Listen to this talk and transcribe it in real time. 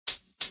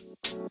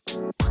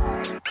Hello,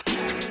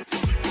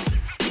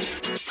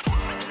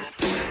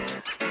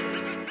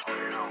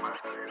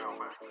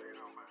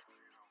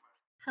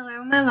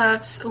 my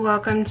loves.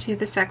 Welcome to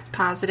the Sex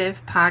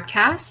Positive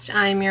podcast.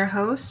 I'm your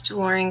host,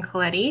 Lauren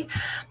Coletti.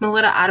 I'm a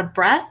little out of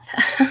breath.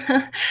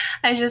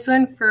 I just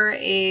went for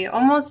a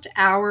almost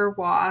hour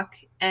walk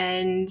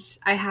and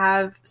I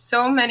have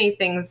so many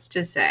things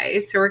to say.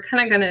 So we're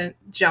kind of going to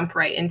jump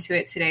right into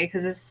it today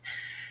because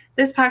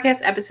this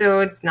podcast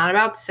episode is not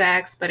about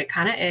sex, but it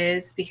kind of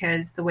is,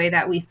 because the way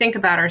that we think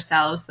about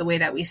ourselves, the way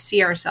that we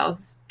see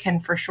ourselves can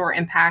for sure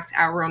impact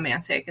our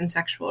romantic and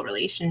sexual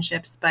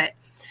relationships. But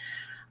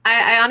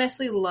I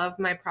honestly love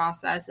my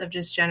process of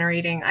just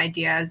generating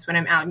ideas when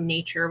I'm out in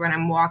nature, when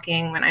I'm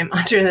walking, when I'm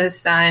under the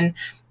sun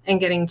and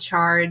getting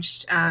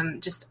charged.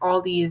 Just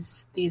all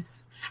these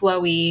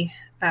flowy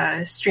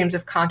streams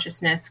of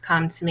consciousness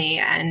come to me.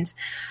 And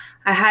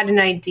I had an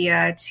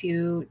idea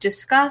to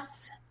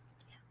discuss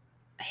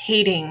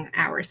hating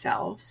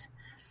ourselves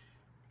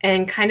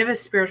and kind of a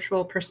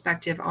spiritual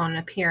perspective on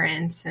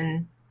appearance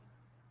and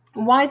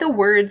why the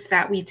words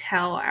that we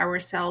tell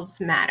ourselves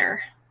matter.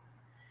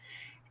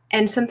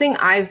 And something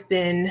I've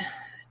been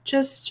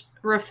just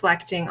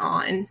reflecting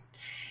on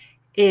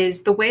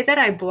is the way that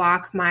I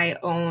block my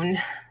own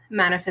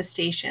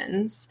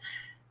manifestations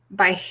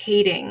by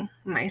hating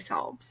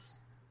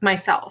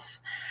myself.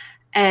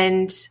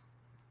 And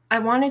I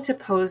wanted to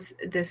pose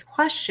this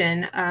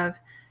question of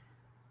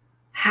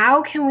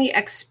how can we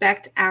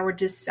expect our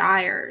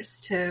desires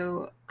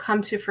to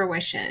come to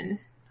fruition,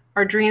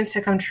 our dreams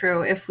to come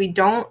true, if we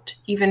don't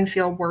even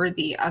feel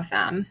worthy of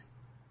them?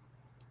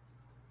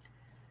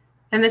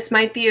 And this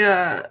might be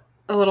a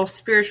little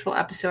spiritual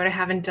episode. I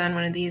haven't done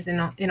one of these in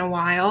a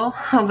while,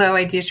 although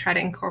I do try to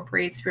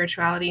incorporate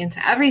spirituality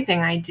into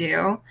everything I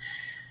do.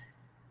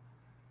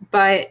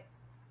 But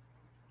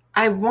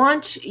I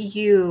want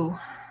you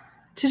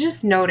to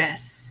just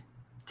notice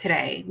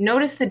today,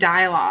 notice the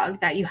dialogue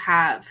that you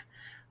have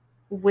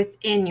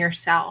within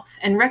yourself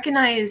and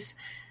recognize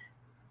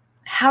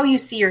how you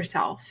see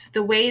yourself,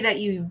 the way that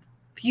you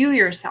view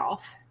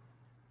yourself.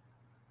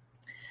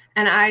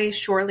 And I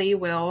surely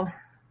will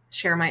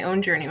share my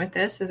own journey with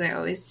this, as I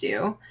always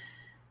do,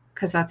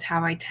 because that's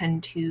how I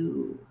tend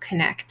to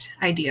connect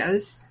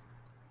ideas.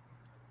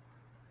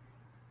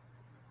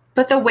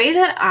 But the way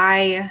that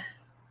I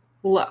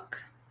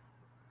look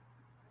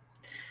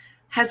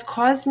has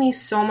caused me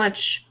so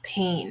much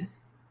pain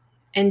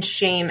and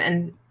shame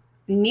and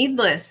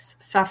needless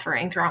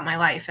suffering throughout my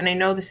life. And I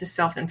know this is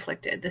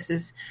self-inflicted. This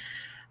is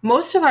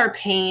most of our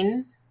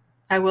pain,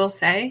 I will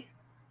say,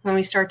 when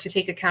we start to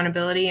take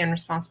accountability and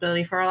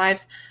responsibility for our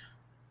lives.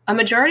 A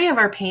majority of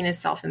our pain is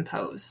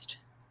self-imposed.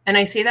 And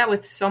I say that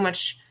with so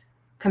much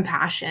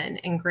compassion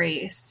and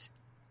grace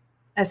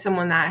as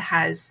someone that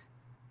has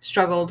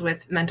struggled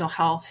with mental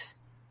health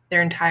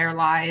their entire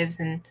lives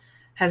and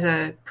has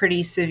a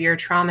pretty severe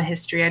trauma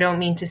history. I don't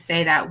mean to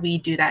say that we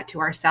do that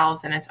to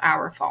ourselves and it's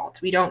our fault.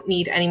 We don't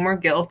need any more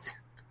guilt.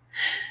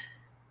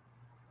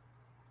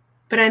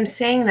 But I'm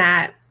saying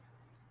that,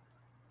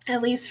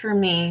 at least for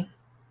me,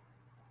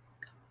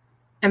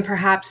 and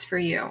perhaps for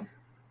you,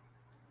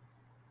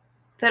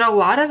 that a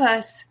lot of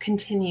us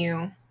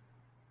continue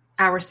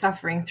our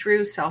suffering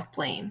through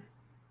self-blame,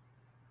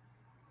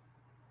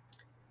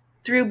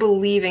 through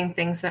believing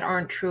things that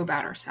aren't true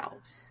about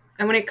ourselves.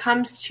 And when it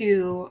comes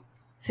to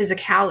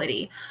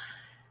physicality,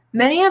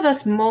 many of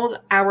us mold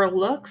our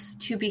looks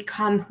to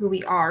become who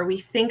we are. We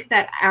think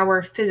that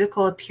our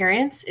physical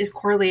appearance is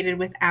correlated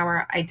with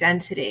our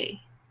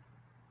identity,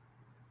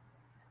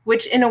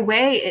 which in a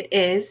way it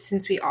is,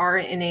 since we are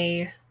in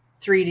a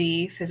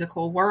 3D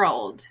physical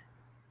world.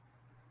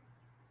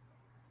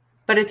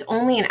 But it's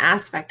only an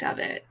aspect of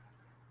it.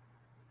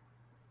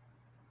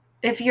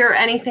 If you're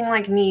anything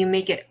like me, you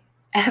make it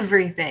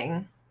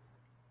everything.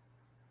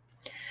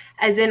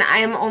 As in, I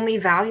am only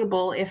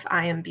valuable if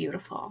I am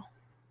beautiful.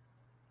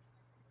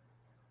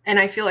 And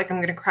I feel like I'm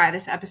going to cry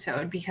this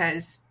episode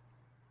because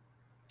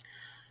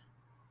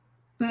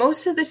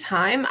most of the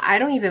time, I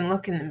don't even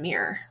look in the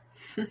mirror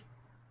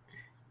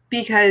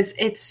because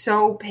it's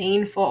so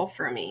painful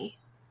for me.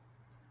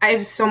 I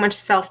have so much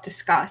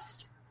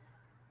self-disgust.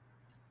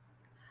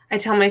 I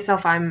tell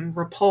myself I'm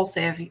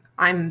repulsive.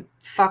 I'm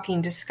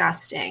fucking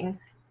disgusting.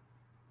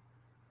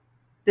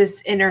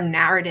 This inner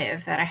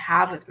narrative that I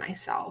have with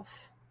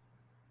myself.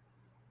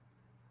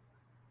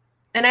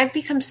 And I've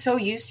become so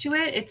used to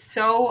it. It's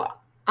so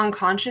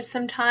unconscious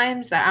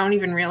sometimes that I don't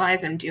even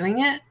realize I'm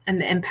doing it and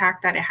the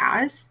impact that it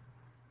has.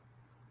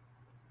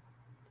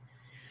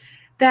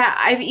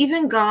 That I've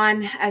even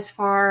gone as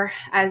far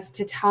as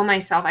to tell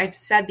myself, I've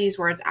said these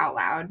words out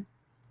loud.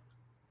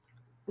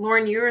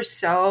 Lauren, you are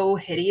so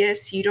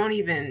hideous. You don't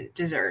even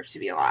deserve to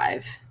be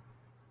alive.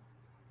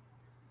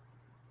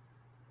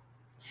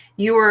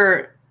 You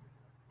are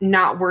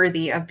not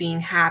worthy of being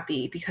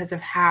happy because of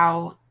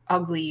how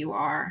ugly you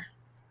are.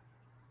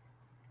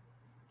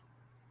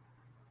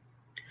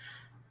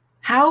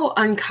 How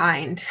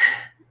unkind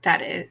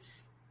that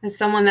is. As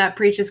someone that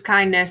preaches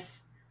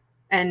kindness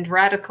and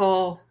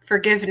radical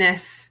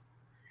forgiveness,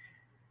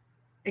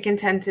 I can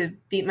tend to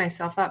beat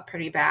myself up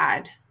pretty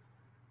bad.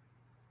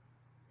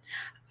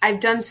 I've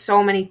done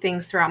so many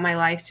things throughout my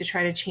life to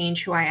try to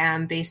change who I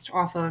am based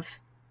off of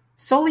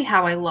solely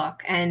how I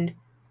look. And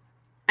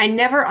I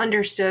never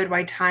understood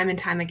why time and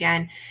time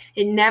again,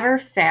 it never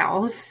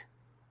fails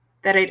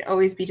that I'd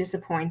always be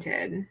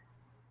disappointed.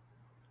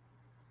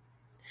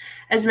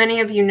 As many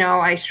of you know,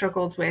 I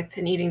struggled with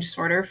an eating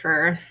disorder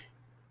for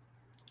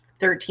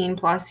 13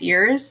 plus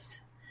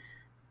years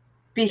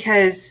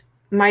because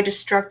my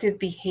destructive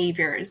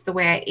behaviors, the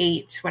way I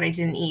ate, what I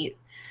didn't eat,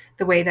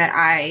 the way that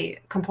I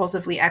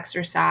compulsively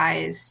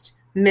exercised,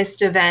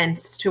 missed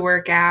events to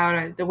work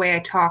out, the way I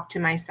talked to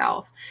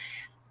myself,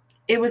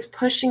 it was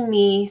pushing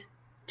me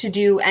to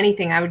do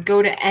anything. I would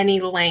go to any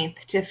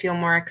length to feel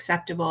more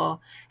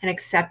acceptable and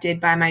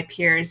accepted by my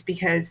peers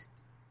because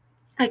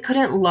I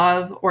couldn't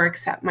love or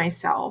accept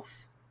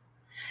myself.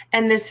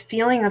 And this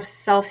feeling of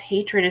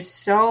self-hatred is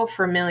so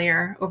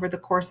familiar over the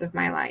course of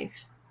my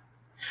life.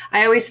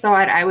 I always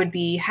thought I would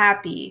be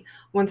happy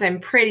once I'm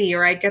pretty,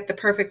 or I'd get the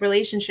perfect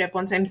relationship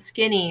once I'm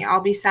skinny.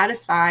 I'll be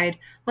satisfied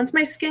once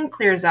my skin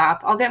clears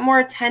up. I'll get more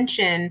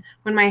attention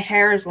when my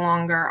hair is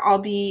longer. I'll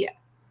be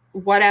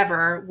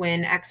whatever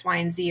when X, Y,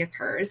 and Z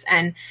occurs.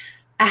 And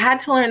I had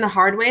to learn the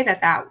hard way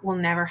that that will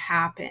never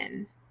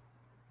happen.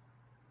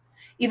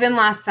 Even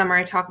last summer,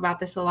 I talk about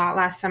this a lot.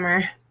 Last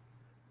summer,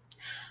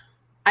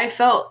 I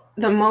felt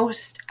the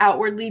most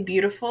outwardly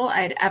beautiful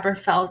I'd ever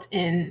felt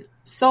in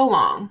so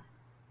long.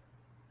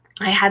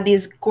 I had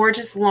these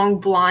gorgeous long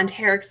blonde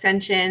hair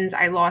extensions.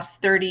 I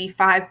lost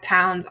 35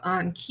 pounds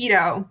on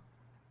keto.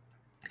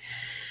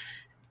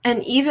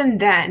 And even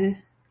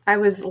then, I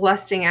was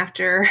lusting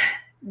after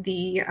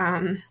the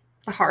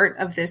heart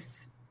of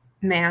this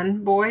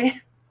boy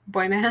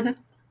man.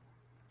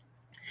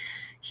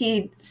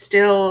 He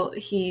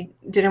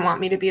didn't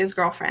want me to be his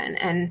girlfriend.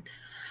 And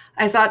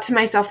I thought to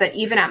myself that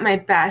even at my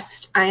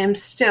best, I am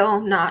still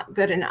not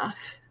good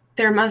enough.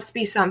 There must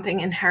be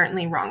something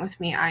inherently wrong with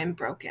me. I am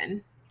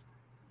broken.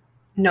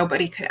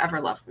 Nobody could ever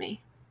love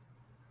me.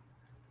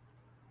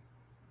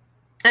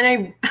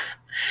 And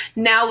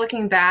now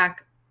looking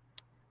back,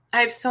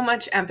 I have so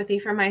much empathy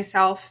for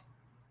myself.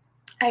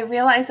 I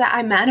realize that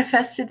I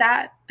manifested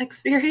that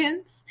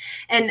experience.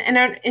 And in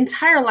our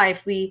entire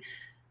life, we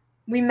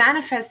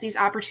manifest these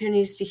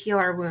opportunities to heal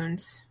our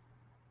wounds.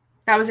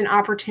 That was an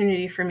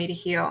opportunity for me to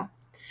heal.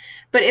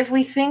 But if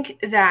we think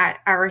that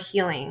our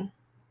healing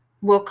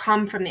will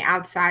come from the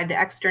outside,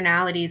 the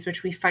externalities,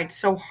 which we fight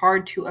so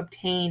hard to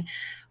obtain,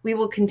 we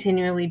will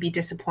continually be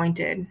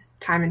disappointed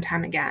time and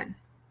time again.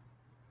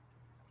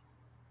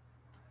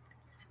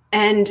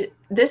 And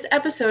this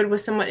episode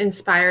was somewhat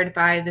inspired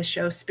by the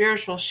show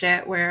Spiritual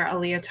Shit, where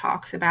Aaliyah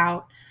talks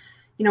about,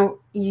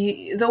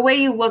 the way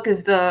you look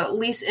is the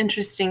least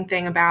interesting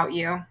thing about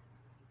you.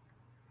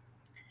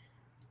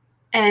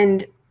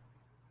 And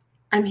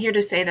I'm here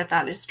to say that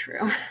that is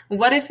true.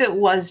 What if it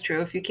was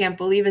true? If you can't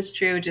believe it's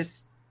true,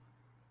 just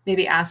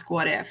maybe ask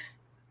what if.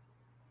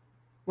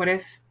 What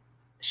if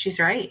she's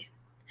right?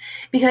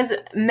 Because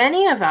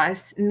many of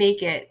us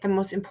make it the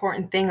most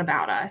important thing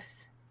about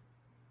us.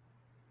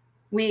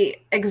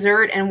 We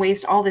exert and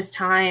waste all this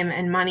time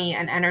and money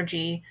and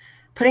energy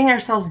putting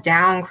ourselves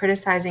down,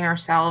 criticizing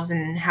ourselves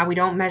and how we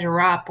don't measure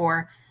up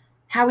or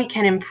how we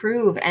can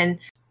improve. And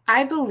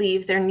I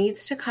believe there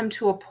needs to come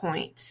to a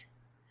point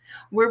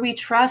where we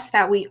trust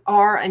that we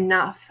are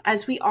enough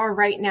as we are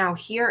right now,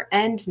 here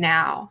and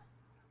now.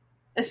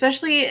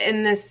 Especially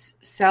in this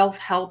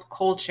self-help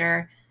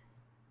culture,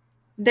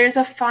 there's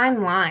a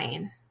fine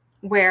line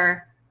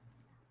where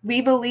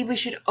we believe we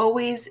should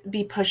always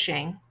be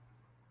pushing.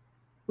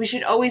 We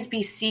should always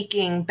be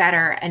seeking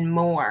better and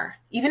more,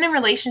 even in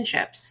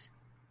relationships.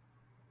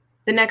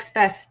 The next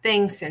best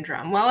thing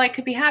syndrome. Well, I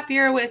could be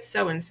happier with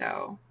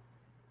so-and-so.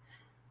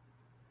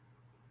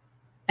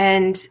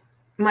 And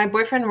my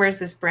boyfriend wears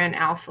this brand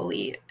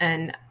Alphalete,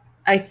 and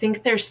I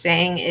think their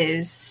saying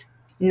is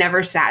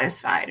never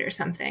satisfied or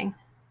something.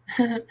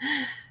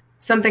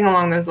 Something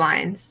along those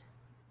lines.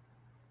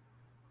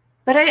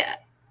 But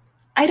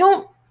I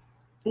don't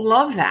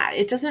love that.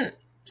 It doesn't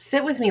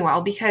sit with me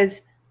well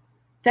because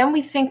then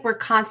we think we're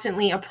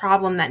constantly a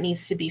problem that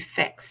needs to be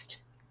fixed.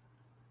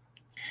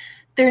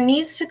 There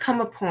needs to come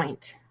a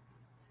point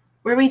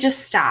where we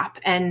just stop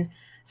and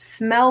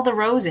smell the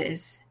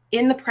roses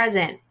in the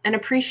present and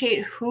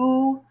appreciate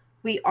who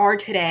we are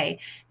today,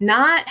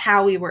 not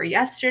how we were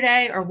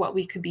yesterday or what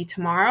we could be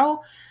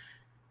tomorrow,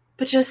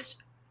 but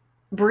just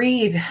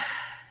breathe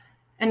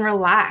and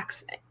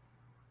relax.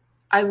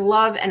 I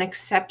love and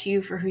accept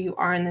you for who you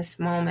are in this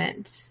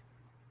moment.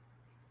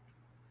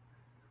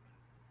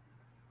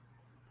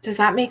 Does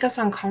that make us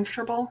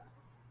uncomfortable?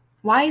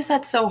 Why is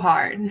that so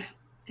hard?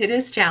 It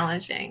is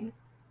challenging.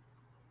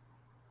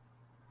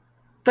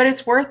 But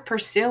it's worth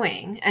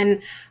pursuing.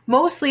 And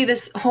mostly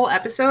this whole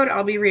episode,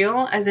 I'll be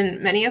real, as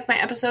in many of my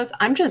episodes,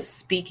 I'm just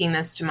speaking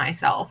this to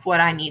myself,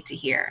 what I need to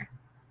hear.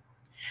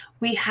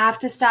 We have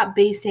to stop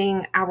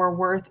basing our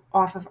worth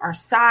off of our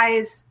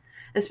size,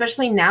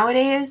 especially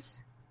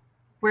nowadays,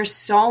 where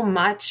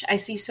I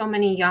see so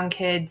many young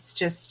kids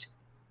just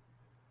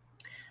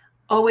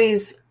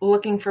always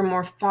looking for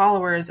more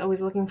followers,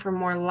 always looking for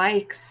more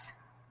likes.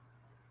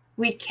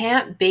 We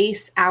can't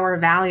base our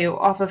value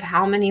off of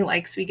how many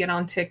likes we get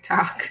on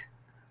TikTok.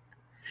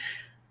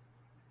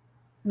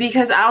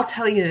 Because I'll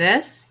tell you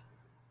this,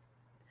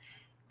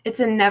 it's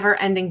a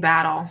never-ending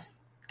battle.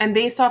 And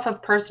based off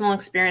of personal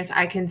experience,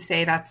 I can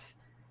say that's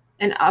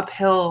an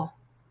uphill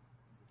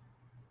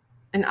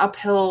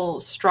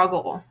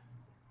struggle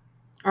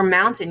or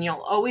mountain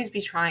you'll always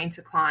be trying to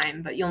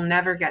climb, but you'll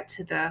never get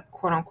to the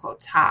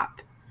quote-unquote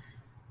top.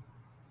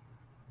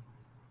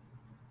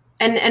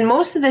 And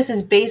most of this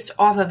is based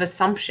off of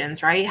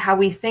assumptions, right? How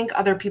we think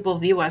other people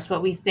view us,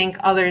 what we think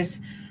others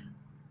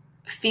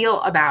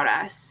feel about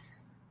us.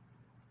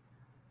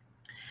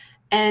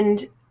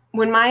 And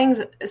when my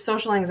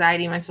social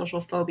anxiety, my social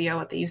phobia,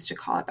 what they used to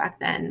call it back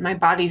then, my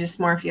body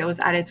dysmorphia was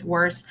at its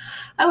worst,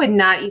 I would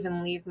not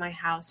even leave my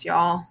house,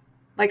 y'all.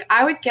 Like,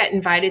 I would get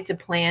invited to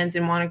plans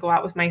and want to go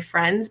out with my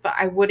friends, but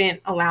I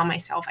wouldn't allow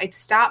myself. I'd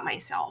stop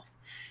myself,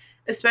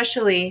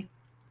 especially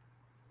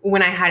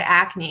when I had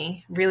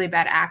acne, really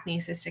bad acne,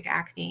 cystic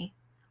acne.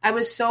 I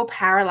was so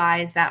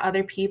paralyzed that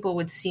other people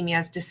would see me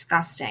as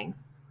disgusting.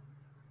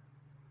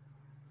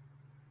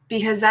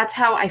 Because that's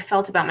how I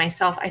felt about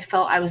myself. I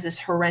felt I was this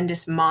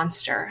horrendous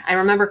monster. I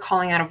remember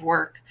calling out of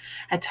work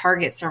at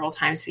Target several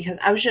times because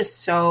I was just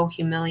so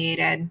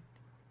humiliated.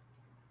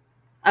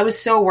 I was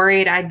so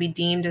worried I'd be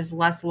deemed as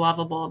less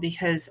lovable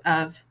because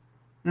of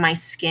my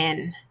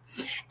skin.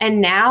 And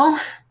now,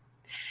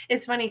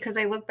 it's funny because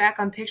I look back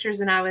on pictures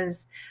when I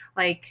was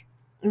like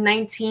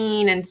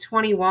 19 and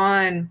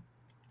 21.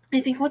 I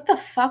think, what the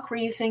fuck were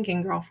you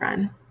thinking,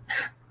 girlfriend?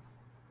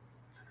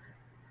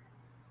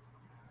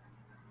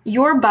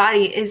 Your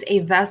body is a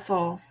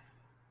vessel.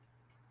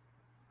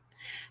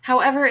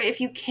 However, if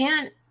you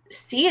can't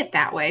see it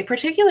that way,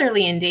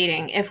 particularly in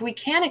dating, if we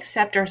can't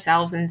accept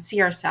ourselves and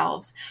see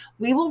ourselves,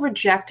 we will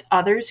reject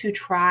others who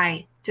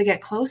try to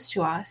get close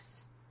to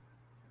us.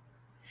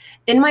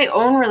 In my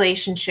own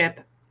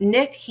relationship,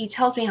 Nick, he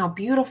tells me how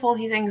beautiful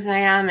he thinks I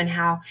am and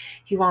how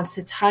he wants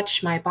to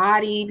touch my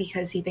body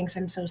because he thinks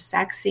I'm so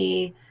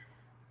sexy.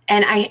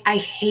 And I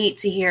hate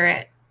to hear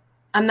it.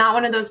 I'm not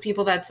one of those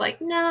people that's like,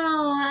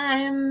 no,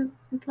 I'm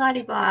blah,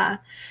 blah, blah,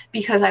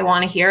 because I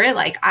want to hear it.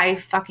 Like, I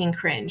fucking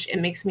cringe. It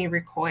makes me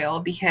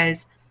recoil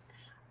because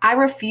I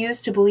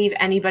refuse to believe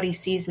anybody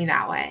sees me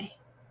that way.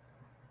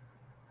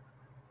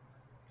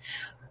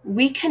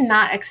 We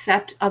cannot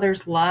accept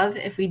others' love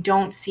if we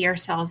don't see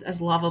ourselves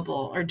as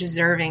lovable or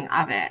deserving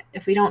of it.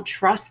 If we don't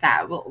trust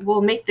that,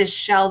 we'll make this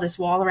shell, this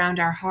wall around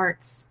our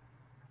hearts.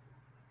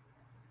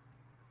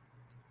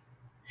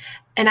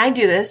 And I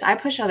do this. I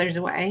push others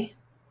away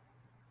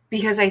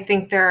because I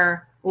think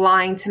they're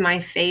lying to my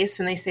face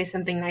when they say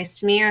something nice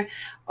to me,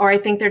 or I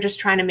think they're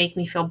just trying to make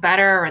me feel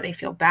better, or they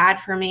feel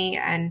bad for me,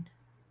 and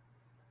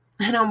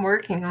I'm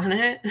working on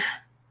it.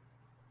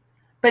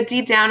 But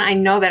deep down, I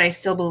know that I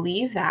still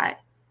believe that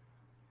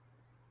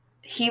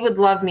he would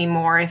love me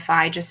more if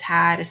I just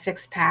had a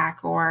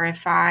six-pack, or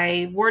if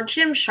I wore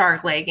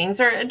Gymshark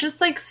leggings, or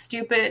just like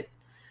stupid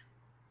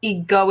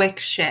egoic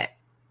shit.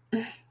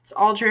 It's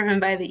all driven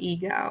by the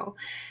ego.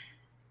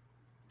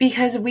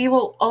 Because we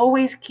will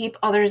always keep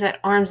others at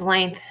arm's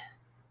length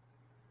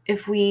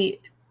if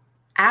we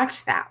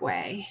act that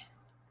way.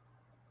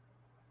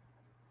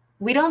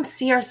 We don't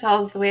see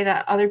ourselves the way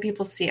that other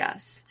people see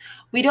us.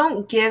 We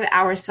don't give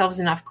ourselves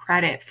enough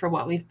credit for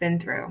what we've been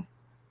through.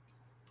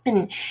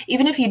 And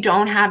even if you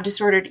don't have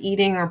disordered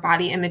eating or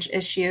body image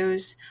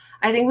issues,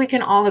 I think we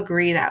can all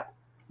agree that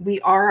we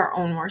are our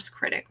own worst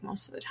critic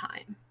most of the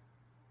time.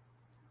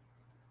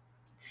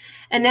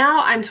 And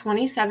now I'm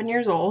 27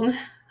 years old.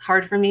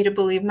 Hard for me to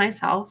believe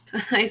myself.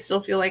 I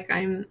still feel like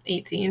I'm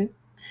 18.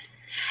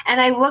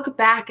 And I look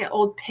back at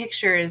old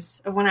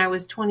pictures of when I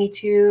was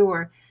 22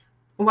 or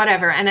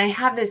whatever, and I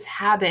have this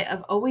habit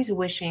of always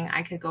wishing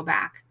I could go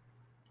back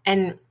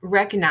and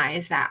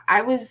recognize that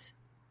I was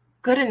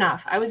good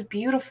enough. I was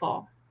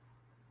beautiful.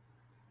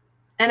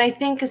 And I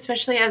think,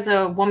 especially as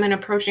a woman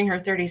approaching her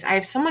 30s, I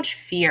have so much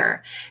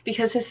fear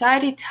because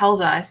society tells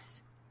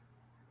us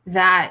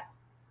that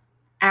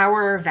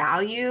our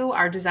value,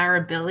 our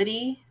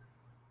desirability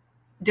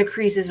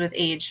decreases with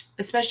age,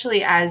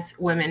 especially as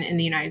women in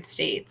the United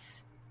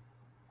States.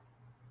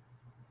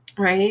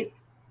 Right?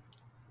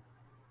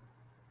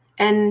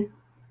 And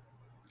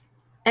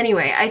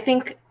anyway, I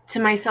think to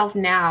myself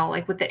now,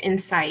 like with the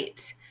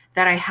insight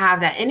that I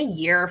have, that in a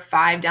year or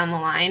 5 down the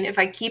line, if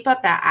I keep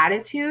up that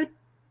attitude,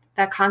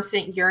 that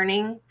constant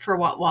yearning for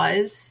what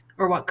was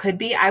or what could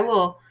be, I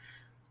will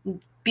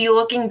be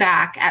looking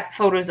back at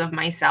photos of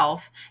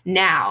myself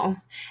now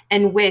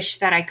and wish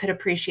that I could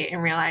appreciate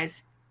and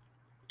realize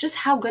just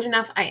how good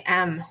enough I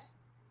am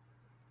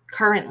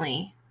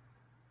currently.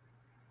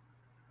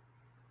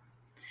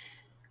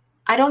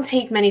 I don't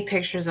take many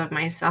pictures of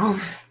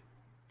myself.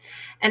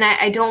 And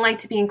I don't like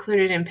to be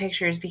included in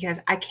pictures because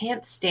I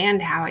can't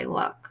stand how I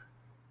look.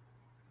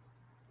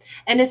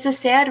 And it's a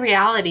sad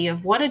reality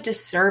of what a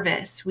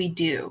disservice we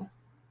do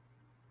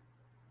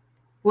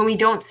when we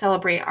don't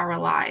celebrate our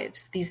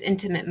lives, these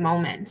intimate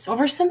moments,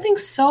 over something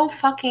so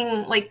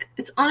fucking, like,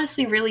 it's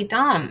honestly really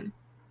dumb.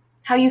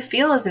 How you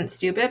feel isn't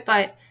stupid,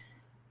 but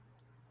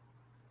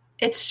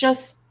it's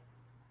just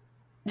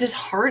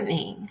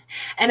disheartening.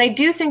 And I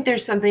do think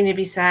there's something to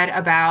be said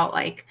about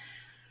like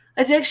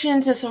addiction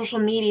to social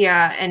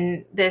media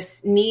and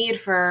this need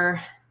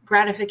for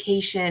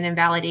gratification and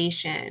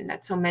validation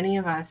that so many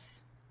of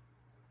us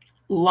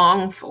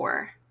long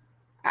for.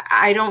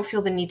 I don't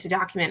feel the need to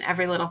document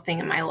every little thing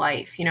in my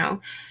life, you know.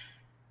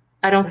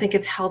 I don't think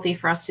it's healthy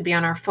for us to be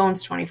on our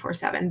phones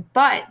 24/7,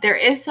 but there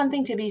is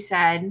something to be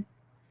said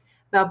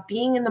about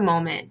being in the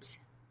moment.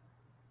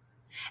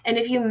 And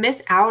if you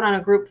miss out on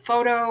a group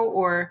photo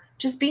or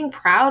just being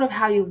proud of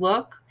how you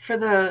look for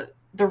the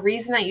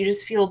reason that you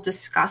just feel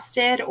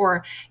disgusted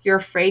or you're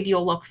afraid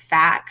you'll look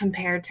fat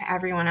compared to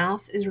everyone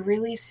else is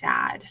really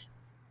sad.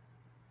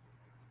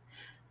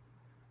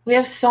 We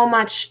have so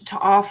much to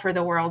offer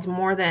the world,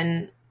 more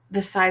than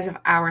the size of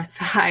our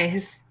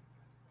thighs.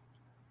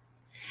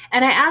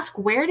 And I ask,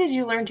 where did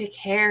you learn to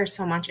care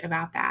so much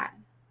about that?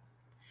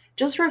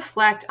 Just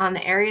reflect on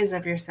the areas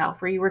of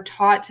yourself where you were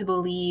taught to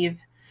believe,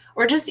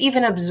 or just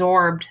even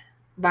absorbed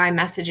by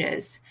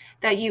messages,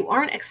 that you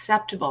aren't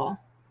acceptable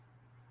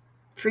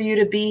for you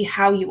to be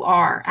how you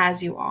are,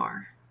 as you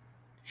are.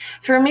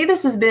 For me,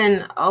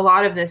 a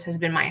lot of this has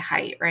been my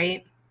height,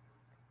 right?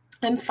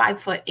 I'm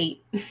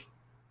 5'8".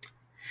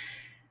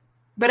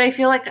 But I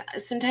feel like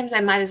sometimes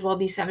I might as well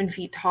be 7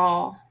 feet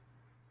tall.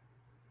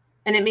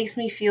 And it makes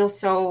me feel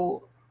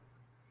so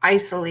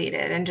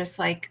isolated and just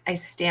like I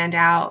stand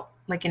out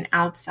like an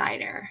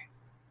outsider.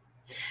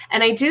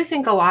 And I do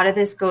think a lot of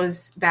this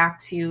goes back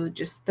to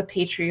just the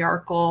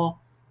patriarchal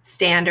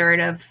standard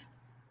of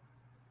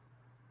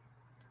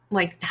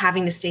like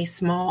having to stay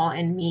small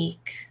and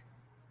meek.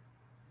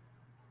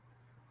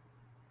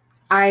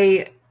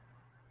 I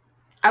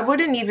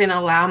wouldn't even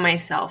allow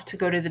myself to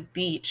go to the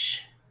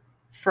beach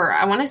for,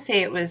 I want to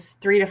say it was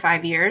 3 to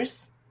 5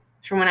 years,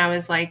 from when I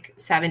was like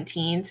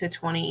 17 to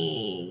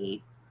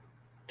 23.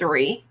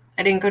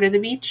 I didn't go to the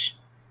beach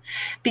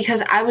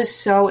because I was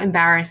so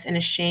embarrassed and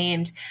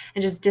ashamed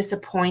and just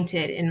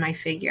disappointed in my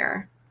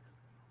figure.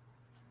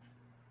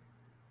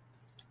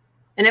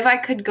 And if I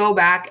could go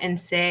back and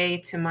say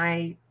to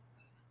my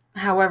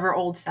however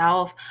old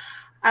self,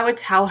 I would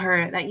tell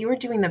her that you were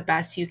doing the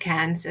best you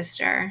can,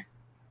 sister.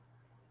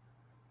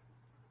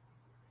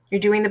 You're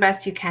doing the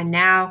best you can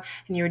now,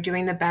 and you were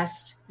doing the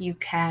best you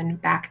can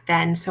back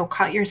then. So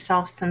cut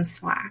yourself some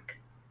slack.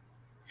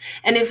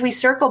 And if we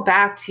circle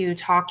back to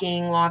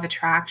talking law of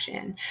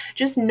attraction,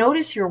 just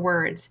notice your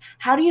words.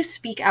 How do you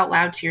speak out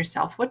loud to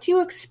yourself? What do you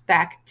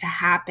expect to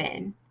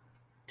happen?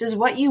 Does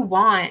what you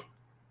want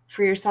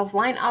for yourself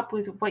line up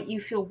with what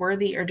you feel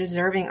worthy or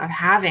deserving of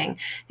having?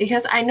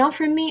 Because I know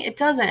for me, it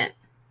doesn't.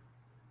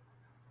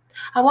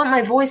 I want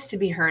my voice to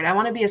be heard. I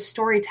want to be a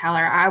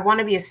storyteller. I want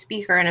to be a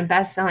speaker and a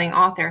best-selling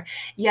author.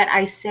 Yet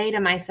I say to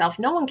myself,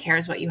 no one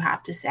cares what you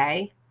have to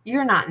say.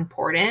 You're not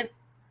important.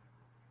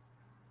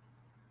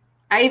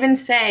 I even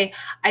say,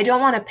 I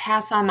don't want to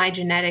pass on my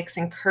genetics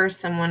and curse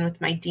someone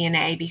with my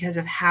DNA because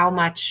of how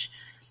much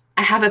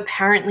I have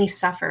apparently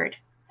suffered.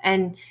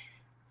 And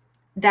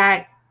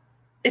that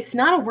it's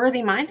not a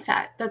worthy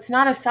mindset. That's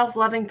not a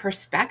self-loving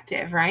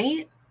perspective,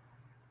 right?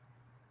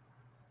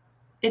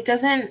 It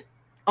doesn't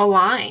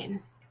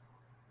align.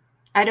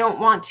 I don't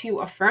want to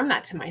affirm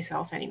that to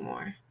myself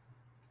anymore.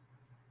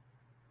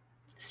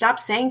 Stop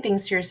saying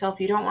things to yourself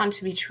you don't want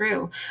to be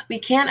true. We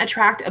can't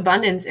attract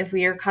abundance if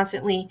we are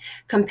constantly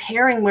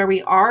comparing where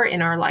we are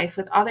in our life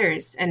with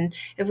others. And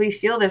if we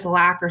feel this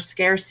lack or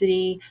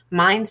scarcity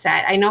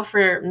mindset, I know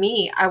for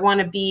me, I want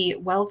to be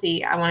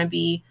wealthy. I want to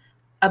be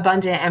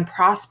abundant and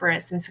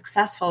prosperous and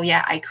successful.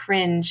 Yet I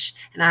cringe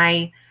and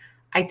I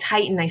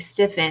tighten, I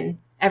stiffen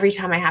every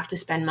time I have to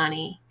spend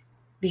money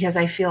because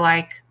I feel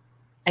like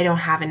I don't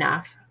have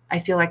enough. I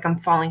feel like I'm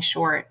falling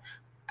short.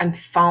 I'm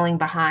falling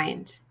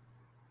behind.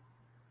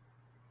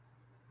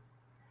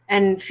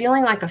 And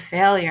feeling like a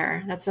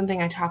failure, that's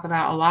something I talk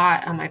about a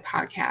lot on my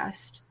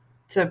podcast.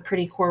 It's a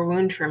pretty core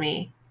wound for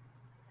me.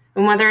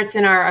 And whether it's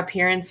in our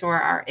appearance or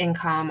our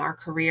income, our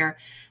career,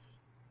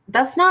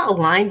 that's not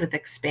aligned with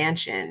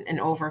expansion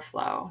and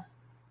overflow,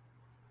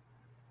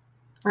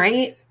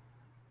 right?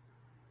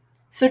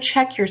 So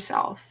check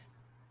yourself.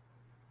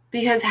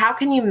 Because how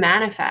can you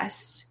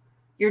manifest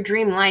your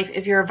dream life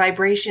if your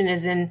vibration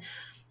is in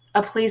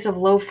a place of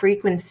low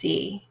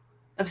frequency,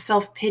 of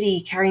self-pity,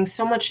 carrying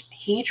so much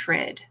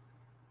hatred?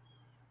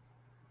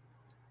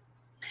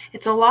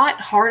 It's a lot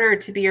harder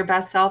to be your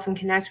best self and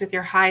connect with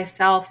your highest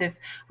self if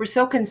we're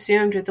so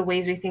consumed with the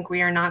ways we think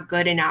we are not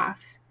good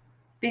enough.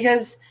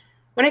 Because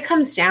when it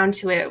comes down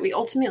to it, we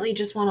ultimately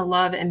just want to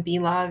love and be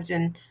loved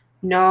and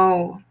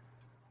know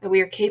that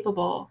we are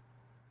capable,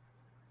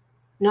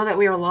 know that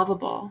we are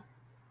lovable.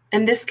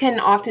 And this can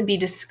often be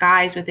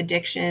disguised with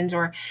addictions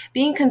or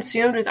being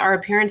consumed with our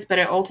appearance, but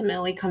it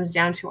ultimately comes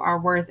down to our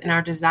worth and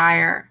our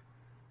desire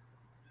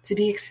to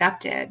be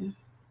accepted.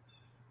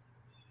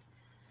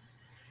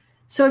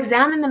 So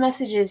examine the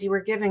messages you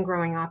were given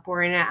growing up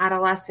or in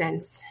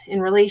adolescence,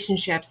 in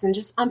relationships, and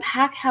just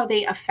unpack how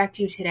they affect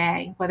you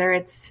today, whether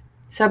it's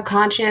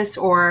subconscious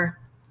or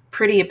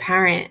pretty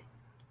apparent.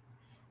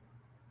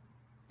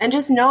 And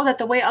just know that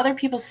the way other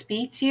people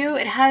speak to you,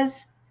 it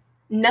has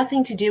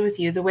nothing to do with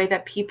you, the way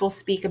that people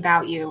speak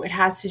about you. It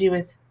has to do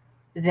with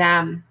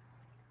them.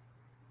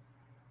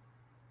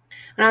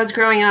 When I was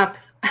growing up,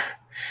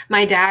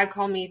 my dad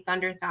called me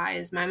thunder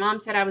thighs. My mom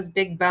said I was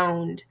big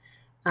boned.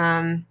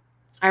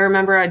 I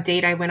remember a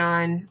date I went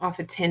on off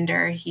of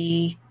Tinder.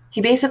 He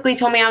basically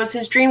told me I was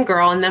his dream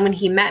girl. And then when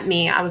he met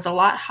me, I was a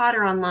lot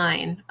hotter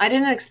online. I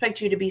didn't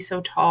expect you to be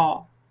so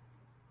tall.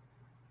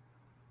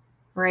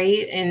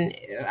 Right? And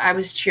I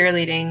was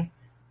cheerleading.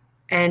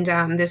 And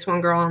this one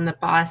girl on the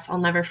bus, I'll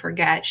never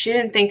forget. She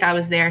didn't think I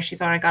was there. She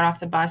thought I got off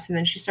the bus. And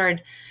then she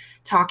started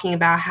talking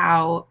about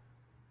how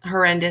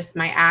horrendous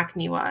my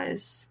acne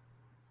was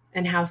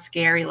and how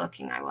scary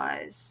looking I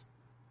was.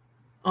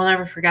 I'll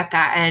never forget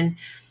that. And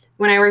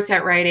when I worked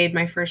at Rite Aid,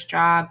 my first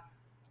job,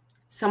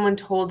 someone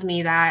told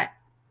me that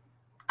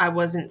I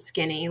wasn't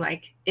skinny.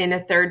 Like in a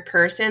third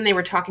person, they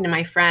were talking to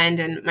my friend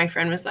and my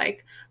friend was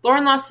like,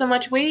 Lauren lost so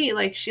much weight.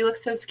 Like she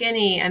looks so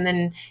skinny. And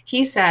then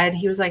he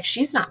was like,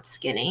 she's not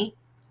skinny.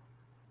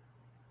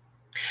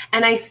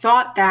 And I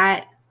thought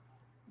that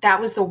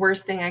was the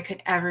worst thing I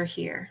could ever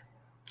hear.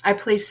 I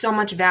place so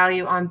much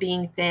value on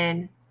being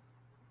thin.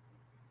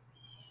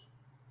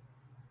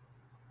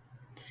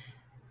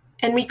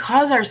 And we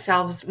cause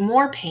ourselves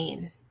more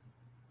pain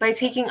by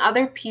taking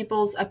other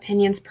people's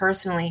opinions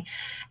personally.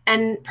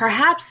 And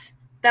perhaps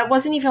that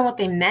wasn't even what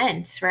they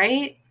meant,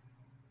 right?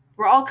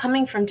 We're all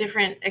coming from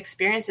different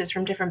experiences,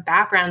 from different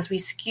backgrounds. We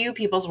skew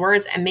people's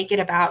words and make it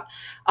about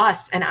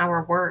us and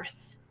our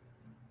worth.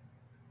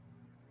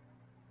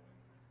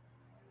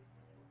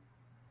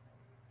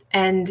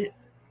 And,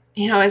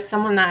 as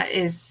someone that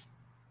is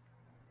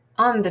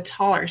on the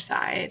taller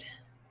side,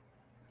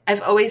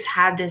 I've always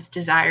had this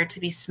desire to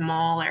be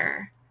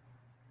smaller.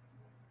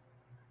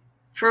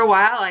 For a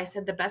while, I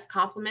said the best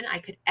compliment I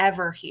could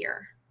ever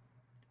hear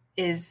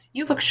is,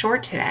 you look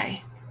short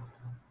today.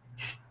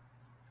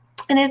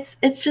 And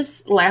it's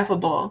just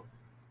laughable.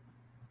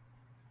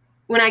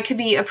 When I could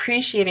be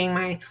appreciating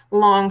my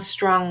long,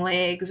 strong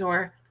legs,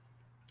 or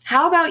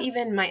how about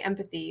even my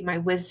empathy, my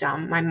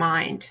wisdom, my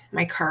mind,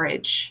 my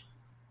courage?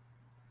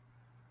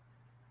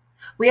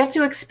 We have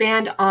to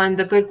expand on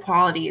the good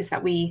qualities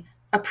that we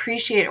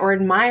appreciate or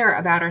admire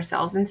about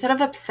ourselves instead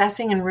of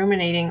obsessing and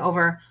ruminating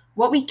over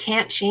what we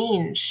can't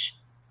change.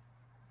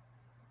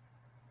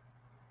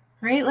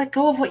 Right? Let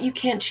go of what you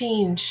can't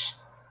change.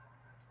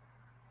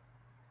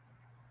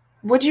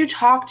 Would you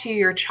talk to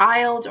your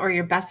child or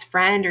your best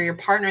friend or your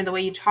partner the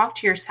way you talk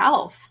to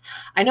yourself?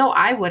 I know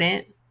I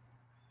wouldn't.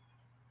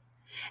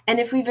 And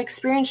if we've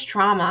experienced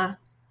trauma,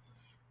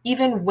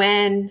 even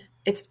when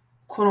it's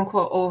quote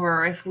unquote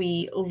over, if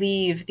we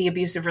leave the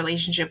abusive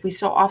relationship, we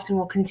so often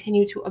will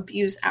continue to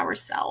abuse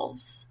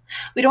ourselves.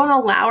 We don't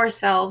allow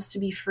ourselves to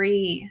be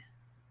free.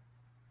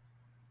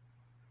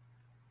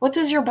 What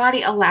does your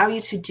body allow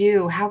you to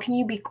do? How can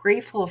you be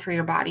grateful for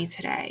your body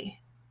today?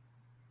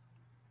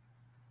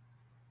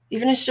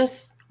 Even if it's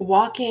just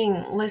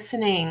walking,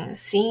 listening,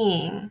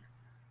 seeing,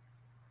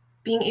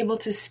 being able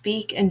to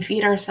speak and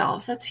feed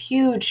ourselves. That's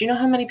huge. You know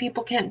how many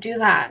people can't do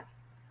that?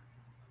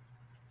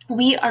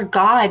 We are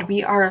God.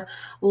 We are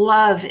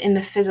love in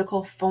the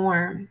physical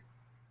form.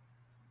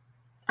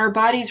 Our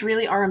bodies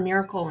really are a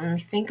miracle when we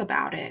think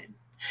about it.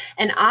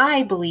 And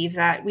I believe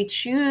that we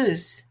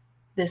choose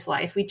this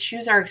life. We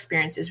choose our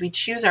experiences. We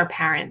choose our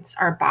parents,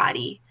 our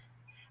body.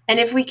 And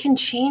if we can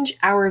change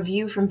our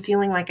view from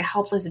feeling like a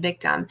helpless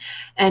victim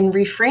and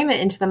reframe it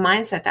into the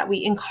mindset that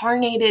we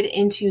incarnated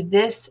into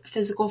this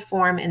physical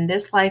form in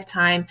this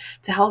lifetime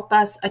to help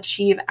us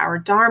achieve our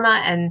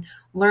dharma and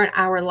learn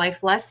our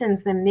life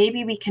lessons, then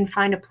maybe we can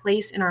find a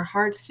place in our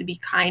hearts to be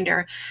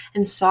kinder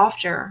and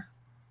softer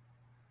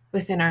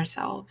within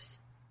ourselves.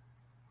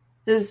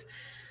 Because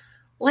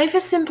life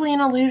is simply an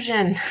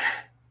illusion,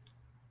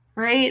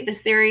 right?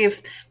 This theory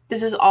of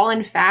this is all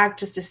in fact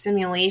just a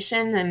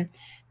simulation, and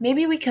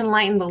maybe we can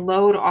lighten the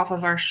load off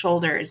of our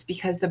shoulders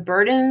because the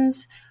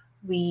burdens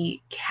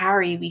we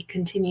carry, we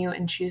continue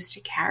and choose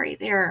to carry.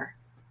 They're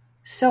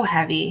so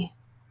heavy.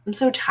 I'm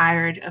so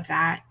tired of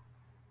that.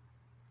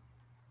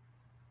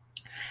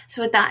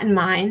 So with that in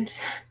mind,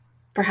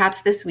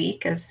 perhaps this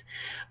week as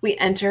we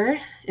enter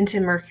into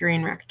Mercury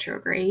in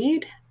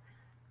retrograde,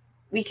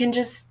 we can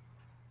just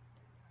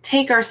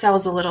take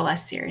ourselves a little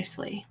less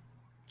seriously.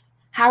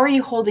 How are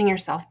you holding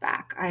yourself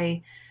back?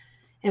 I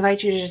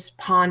invite you to just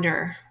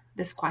ponder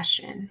this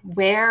question.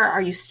 Where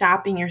are you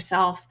stopping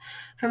yourself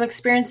from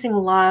experiencing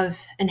love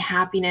and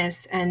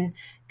happiness and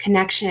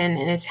connection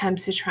in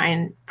attempts to try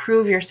and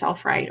prove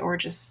yourself right or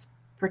just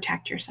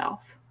protect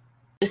yourself?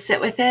 Just sit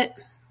with it.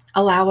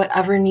 Allow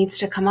whatever needs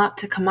to come up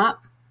to come up.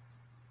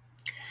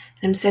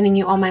 And I'm sending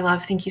you all my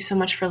love. Thank you so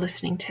much for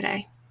listening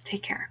today.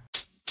 Take care.